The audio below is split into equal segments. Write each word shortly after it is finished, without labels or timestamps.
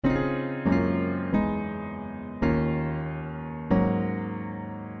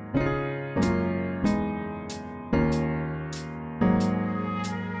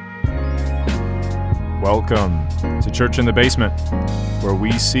Welcome to Church in the Basement, where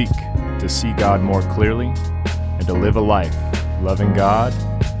we seek to see God more clearly and to live a life loving God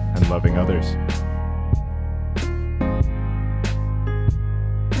and loving others.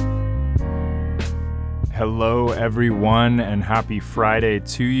 Hello, everyone, and happy Friday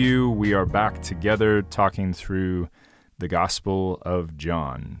to you. We are back together talking through the Gospel of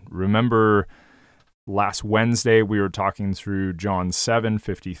John. Remember, last Wednesday, we were talking through John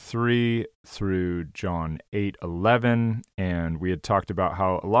 7:53 through John 8:11, and we had talked about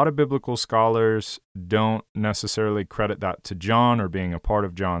how a lot of biblical scholars don't necessarily credit that to John or being a part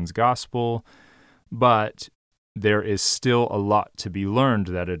of John's Gospel, but there is still a lot to be learned,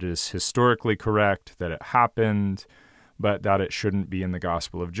 that it is historically correct, that it happened, but that it shouldn't be in the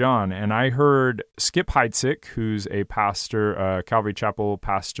Gospel of John. And I heard Skip Heitzig, who's a pastor, Calvary Chapel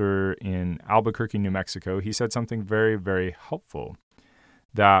pastor in Albuquerque, New Mexico. He said something very, very helpful,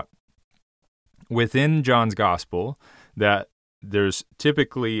 that within John's Gospel, that there's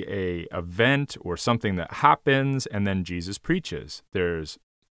typically a event or something that happens, and then Jesus preaches. There's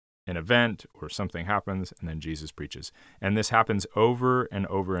an event or something happens, and then Jesus preaches. And this happens over and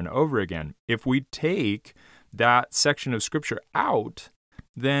over and over again. If we take that section of Scripture out,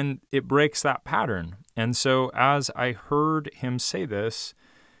 then it breaks that pattern. And so as I heard him say this,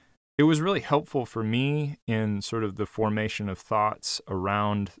 it was really helpful for me in sort of the formation of thoughts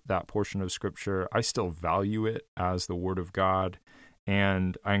around that portion of Scripture. I still value it as the Word of God,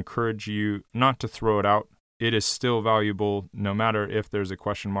 and I encourage you not to throw it out. It is still valuable, no matter if there's a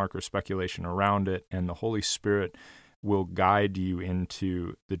question mark or speculation around it, and the Holy Spirit will guide you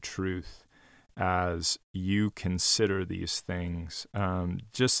into the truth as you consider these things.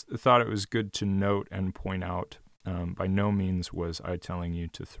 Just thought it was good to note and point out. By no means was I telling you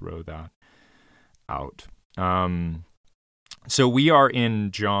to throw that out. So we are in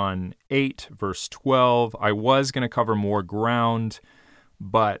John 8, verse 12. I was going to cover more ground,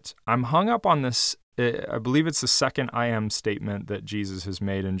 but I'm hung up on this. I believe it's the second I am statement that Jesus has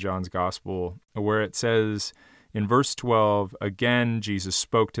made in John's Gospel, where it says in verse 12, again, Jesus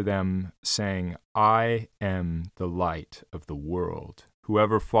spoke to them, saying, I am the light of the world.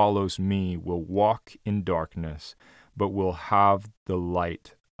 Whoever follows me will walk in darkness, but will have the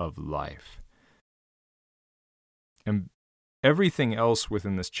light of life. And everything else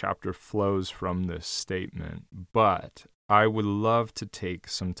within this chapter flows from this statement, but I would love to take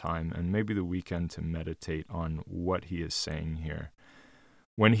some time and maybe the weekend to meditate on what he is saying here.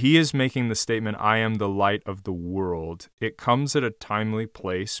 When he is making the statement, I am the light of the world, it comes at a timely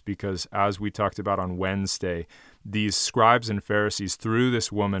place because, as we talked about on Wednesday, these scribes and Pharisees threw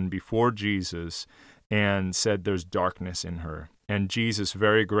this woman before Jesus and said there's darkness in her. And Jesus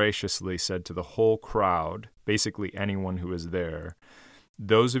very graciously said to the whole crowd, basically anyone who is there,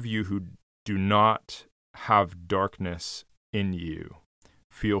 those of you who do not have darkness in you,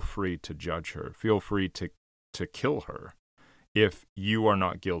 feel free to judge her. Feel free to kill her if you are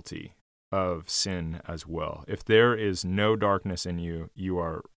not guilty of sin as well. If there is no darkness in you, you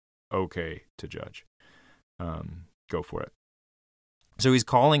are okay to judge. Go for it. So he's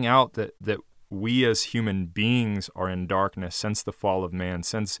calling out that we as human beings are in darkness since the fall of man,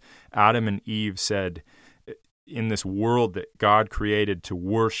 since Adam and Eve said, in this world that God created to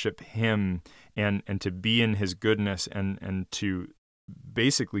worship him and to be in his goodness and to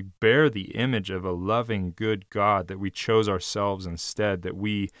basically bear the image of a loving, good God, that we chose ourselves instead, that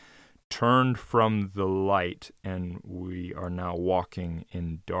we turned from the light and we are now walking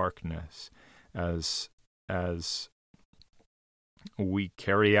in darkness as we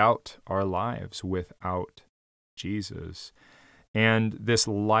carry out our lives without Jesus. And this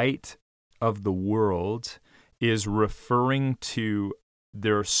light of the world is referring to,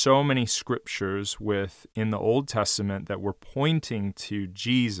 there are so many scriptures in the Old Testament that were pointing to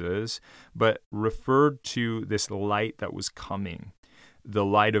Jesus, but referred to this light that was coming, the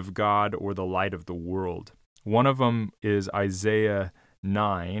light of God or the light of the world. One of them is Isaiah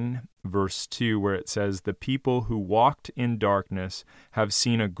 9, verse 2, where it says, the people who walked in darkness have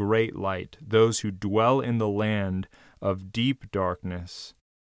seen a great light. Those who dwell in the land of deep darkness,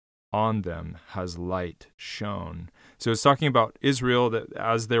 on them has light shone. So it's talking about Israel, that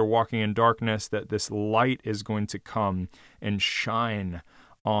as they're walking in darkness, that this light is going to come and shine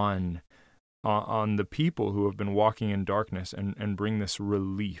on the people who have been walking in darkness and bring this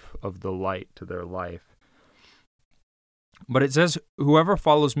relief of the light to their life. But it says, whoever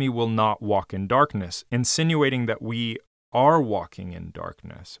follows me will not walk in darkness, insinuating that we are walking in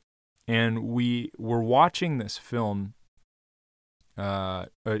darkness. And we were watching this film.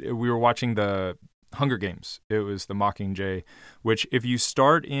 We were watching the Hunger Games. It was The Mockingjay, which if you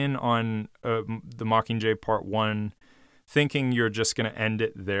start in on The Mockingjay Part 1 thinking you're just going to end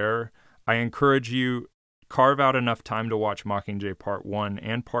it there, I encourage you, carve out enough time to watch Mockingjay Part 1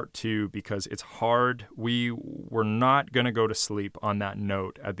 and Part 2 because it's hard. We were not going to go to sleep on that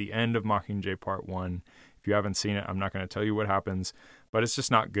note at the end of Mockingjay Part 1. If you haven't seen it, I'm not going to tell you what happens, but it's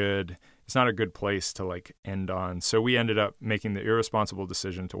just not good. It's not a good place to like end on. So we ended up making the irresponsible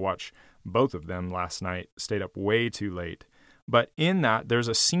decision to watch both of them last night, stayed up way too late. But in that, there's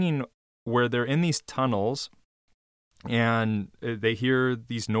a scene where they're in these tunnels and they hear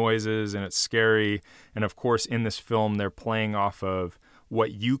these noises and it's scary. And of course, in this film, they're playing off of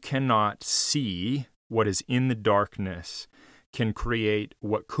what you cannot see, what is in the darkness can create,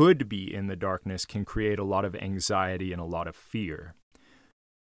 what could be in the darkness can create a lot of anxiety and a lot of fear.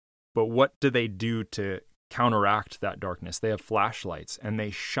 But what do they do to counteract that darkness? They have flashlights and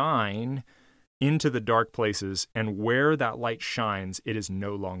they shine into the dark places, and where that light shines, it is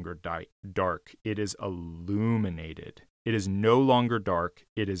no longer dark. It is illuminated. It is no longer dark.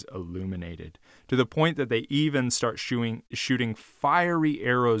 It is illuminated. To the point that they even start shooting fiery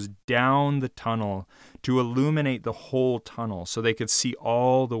arrows down the tunnel to illuminate the whole tunnel so they could see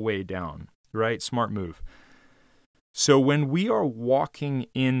all the way down, right? Smart move. So when we are walking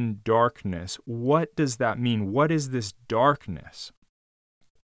in darkness, what does that mean? What is this darkness?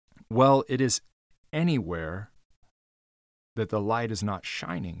 Well, it is anywhere that the light is not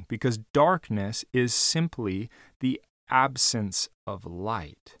shining, because darkness is simply the absence of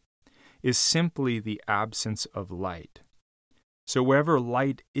light, is simply the absence of light. So wherever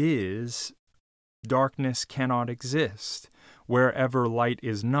light is, darkness cannot exist. Wherever light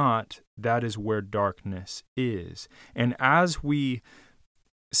is not, that is where darkness is. And as we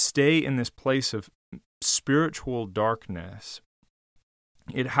stay in this place of spiritual darkness,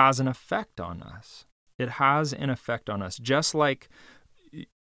 it has an effect on us. It has an effect on us, just like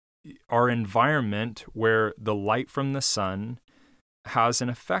our environment where the light from the sun has an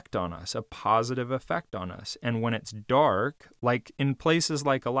effect on us, a positive effect on us. And when it's dark, like in places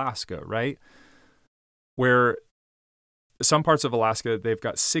like Alaska, right, where some parts of Alaska, they've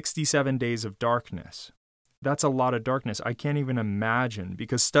got 67 days of darkness. That's a lot of darkness. I can't even imagine,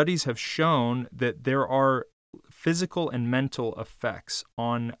 because studies have shown that there are physical and mental effects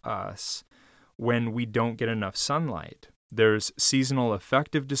on us when we don't get enough sunlight. There's seasonal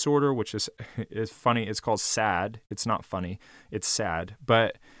affective disorder, which is funny. It's called SAD. It's not funny. It's sad.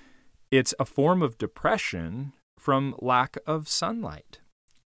 But it's a form of depression from lack of sunlight.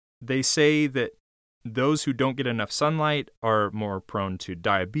 They say that those who don't get enough sunlight are more prone to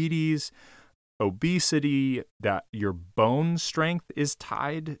diabetes, obesity, that your bone strength is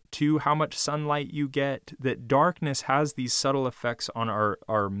tied to how much sunlight you get, that darkness has these subtle effects on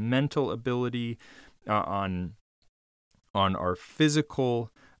our mental ability, on our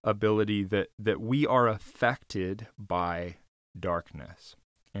physical ability, that we are affected by darkness,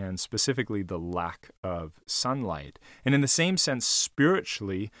 and specifically the lack of sunlight. And in the same sense,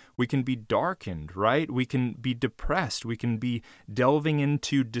 spiritually, we can be darkened, right? We can be depressed. We can be delving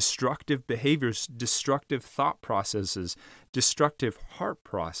into destructive behaviors, destructive thought processes, destructive heart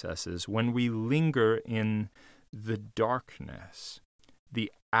processes when we linger in the darkness, the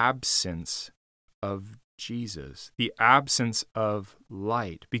absence of Jesus, the absence of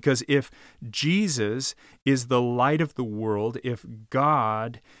light. Because if Jesus is the light of the world, if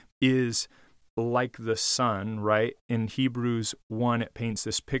God is like the sun, right? In Hebrews 1, it paints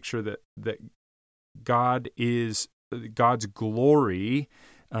this picture that God is, God's glory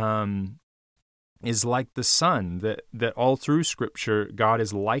is like the sun, that all through Scripture, God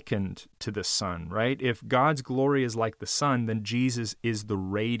is likened to the sun, right? If God's glory is like the sun, then Jesus is the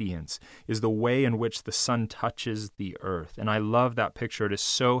radiance, is the way in which the sun touches the earth. And I love that picture. It is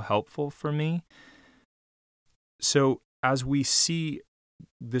so helpful for me. So as we see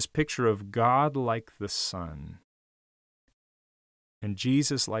this picture of God like the sun and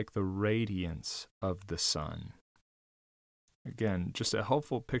Jesus like the radiance of the sun, again, just a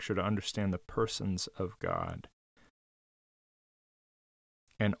helpful picture to understand the persons of God.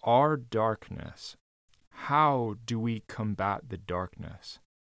 And our darkness, how do we combat the darkness?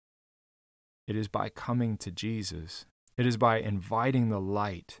 It is by coming to Jesus. It is by inviting the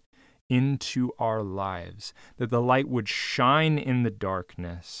light into our lives, that the light would shine in the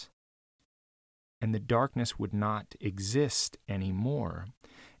darkness, and the darkness would not exist anymore.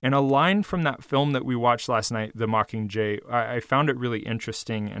 And a line from that film that we watched last night, The Mockingjay, I found it really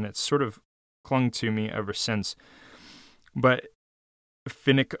interesting, and it's sort of clung to me ever since. But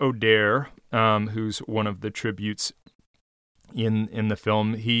Finnick Odair, who's one of the tributes in the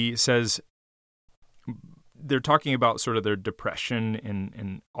film, he says, they're talking about sort of their depression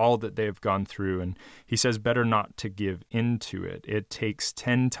and all that they've gone through. And he says, better not to give into it. It takes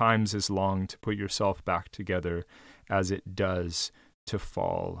 10 times as long to put yourself back together as it does to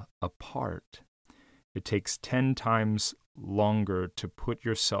fall apart. It takes 10 times longer to put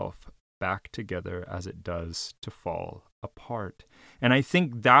yourself back together as it does to fall apart. And I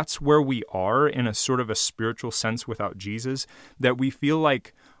think that's where we are in a sort of a spiritual sense without Jesus, that we feel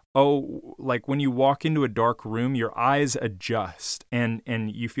like, oh, like when you walk into a dark room, your eyes adjust and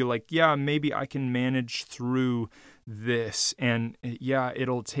you feel like, yeah, maybe I can manage through this. And yeah,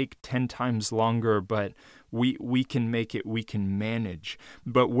 it'll take 10 times longer, but we can make it, we can manage.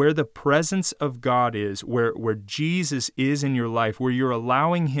 But where the presence of God is, where Jesus is in your life, where you're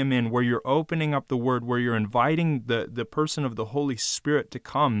allowing him in, where you're opening up the word, where you're inviting the person of the Holy Spirit to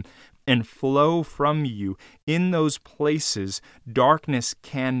come and flow from you, in those places, darkness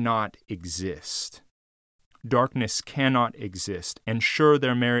cannot exist. Darkness cannot exist. And sure,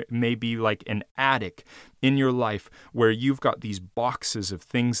 there may be like an attic in your life where you've got these boxes of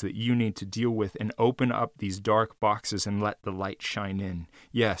things that you need to deal with, and open up these dark boxes and let the light shine in.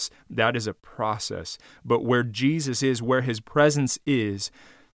 Yes, that is a process. But where Jesus is, where his presence is,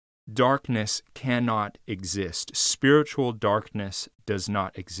 darkness cannot exist. Spiritual darkness does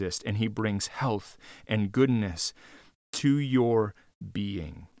not exist. And he brings health and goodness to your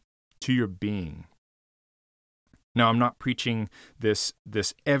being, to your being. Now, I'm not preaching this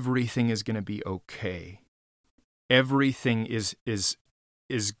everything is going to be okay. Everything is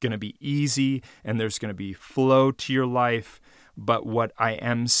going to be easy and there's going to be flow to your life. But what I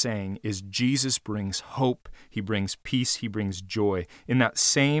am saying is Jesus brings hope, he brings peace, he brings joy. In that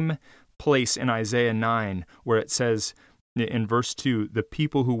same place in Isaiah 9 where it says in verse 2, the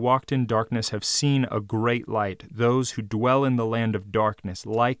people who walked in darkness have seen a great light. Those who dwell in the land of darkness,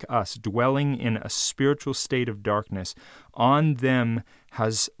 like us, dwelling in a spiritual state of darkness, on them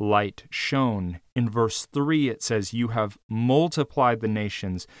has light shone. In verse 3 it says, you have multiplied the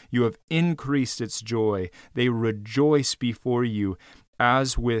nations, you have increased its joy. They rejoice before you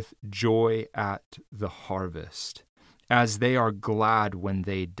as with joy at the harvest, as they are glad when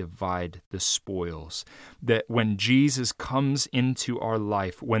they divide the spoils. That when Jesus comes into our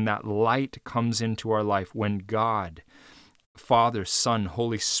life, when that light comes into our life, when God, Father, Son,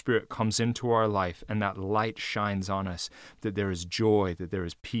 Holy Spirit comes into our life and that light shines on us, that there is joy, that there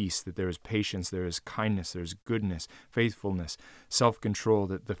is peace, that there is patience, there is kindness, there is goodness, faithfulness, self-control,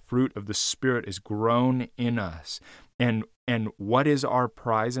 that the fruit of the Spirit is grown in us. And what is our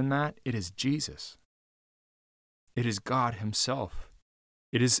prize in that? It is Jesus. It is God himself.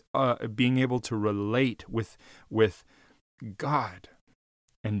 It is being able to relate with God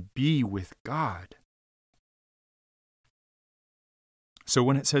and be with God. So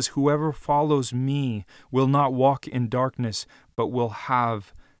when it says, whoever follows me will not walk in darkness, but will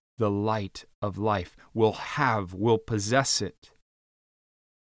have the light of life, will possess it.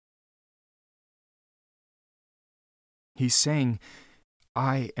 He's saying,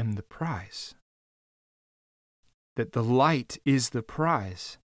 I am the prize. That the light is the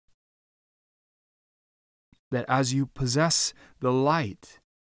prize. That as you possess the light,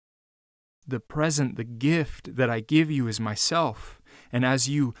 the present, the gift that I give you is myself. And as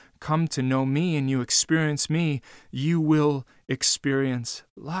you come to know me and you experience me, you will experience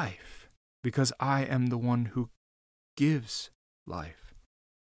life, because I am the one who gives life.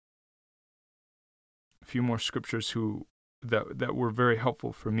 A few more scriptures that were very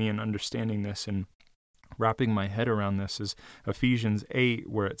helpful for me in understanding this and wrapping my head around this is Ephesians 8,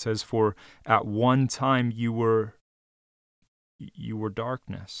 where it says, for at one time you were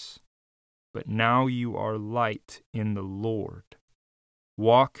darkness, but now you are light in the Lord.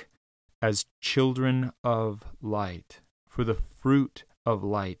 Walk as children of light, for the fruit of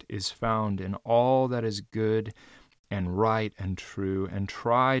light is found in all that is good and right and true, and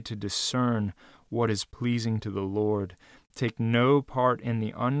try to discern what is pleasing to the Lord. Take no part in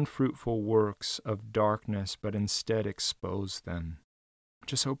the unfruitful works of darkness, but instead expose them.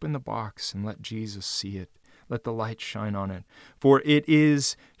 Just open the box and let Jesus see it. Let the light shine on it. For it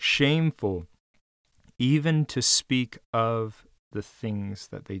is shameful even to speak of the things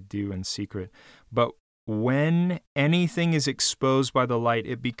that they do in secret. But when anything is exposed by the light,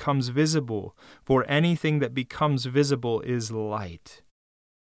 it becomes visible. For anything that becomes visible is light.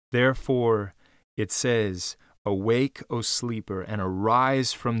 Therefore, it says, awake, O sleeper, and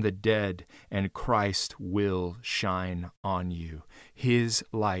arise from the dead, and Christ will shine on you. His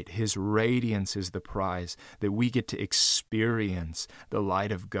light, his radiance is the prize, that we get to experience the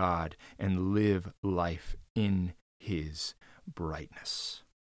light of God and live life in his brightness.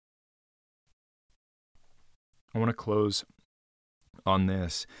 I want to close on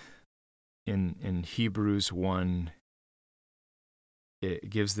this. In Hebrews 1, it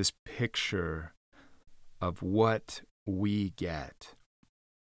gives this picture of what we get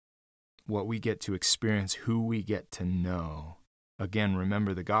to experience, who we get to know. Again,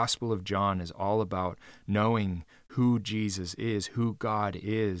 remember, the Gospel of John is all about knowing who Jesus is, who God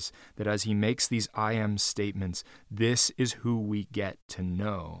is, that as he makes these I am statements, this is who we get to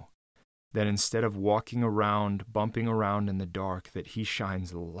know. That instead of walking around, bumping around in the dark, that he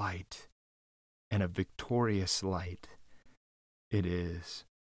shines light, and a victorious light it is.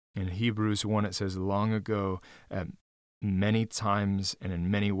 In Hebrews 1, it says, long ago, many times and in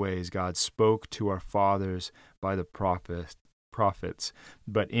many ways, God spoke to our fathers by the prophets,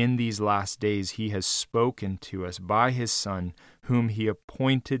 but in these last days he has spoken to us by his Son, whom he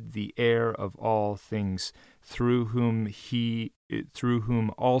appointed the heir of all things, through whom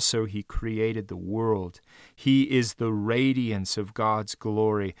also he created the world. He is the radiance of God's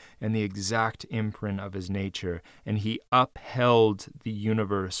glory and the exact imprint of his nature, and he upheld the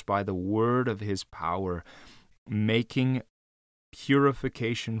universe by the word of his power, making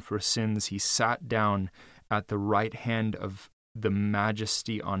purification for sins. He sat down at the right hand of the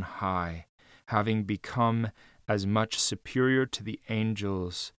majesty on high, having become as much superior to the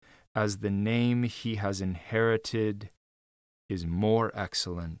angels as the name he has inherited is more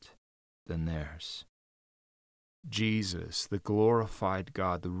excellent than theirs. Jesus, the glorified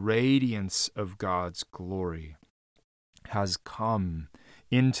God, the radiance of God's glory, has come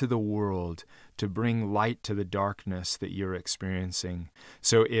into the world to bring light to the darkness that you're experiencing.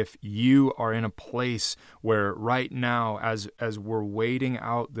 So if you are in a place where right now, as we're waiting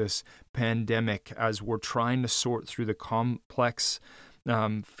out this pandemic, as we're trying to sort through the complex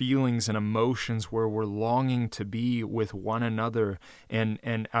feelings and emotions where we're longing to be with one another,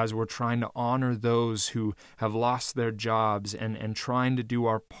 and as we're trying to honor those who have lost their jobs and trying to do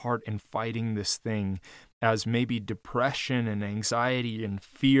our part in fighting this thing, as maybe depression and anxiety and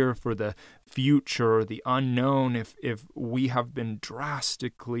fear for the future or the unknown, if we have been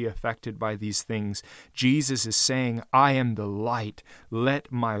drastically affected by these things, Jesus is saying, I am the light.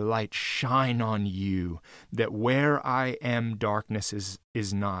 Let my light shine on you, that where I am, darkness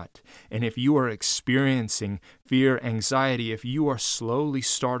is not. And if you are experiencing fear, anxiety, if you are slowly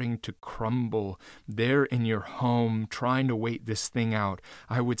starting to crumble there in your home, trying to wait this thing out,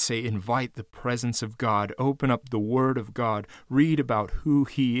 I would say invite the presence of God, open up the Word of God, read about who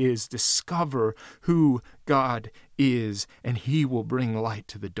He is, discover who God is, and He will bring light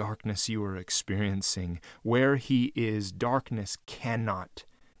to the darkness you are experiencing. Where He is, darkness cannot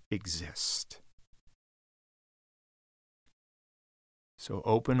exist. So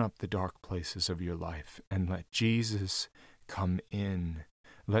open up the dark places of your life and let Jesus come in.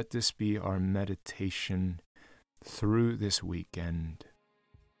 Let this be our meditation through this weekend,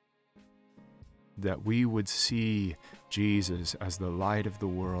 that we would see Jesus as the light of the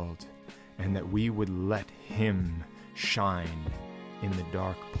world, and that we would let Him shine in the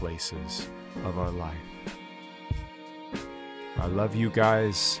dark places of our life. I love you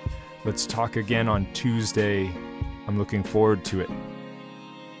guys. Let's talk again on Tuesday. I'm looking forward to it.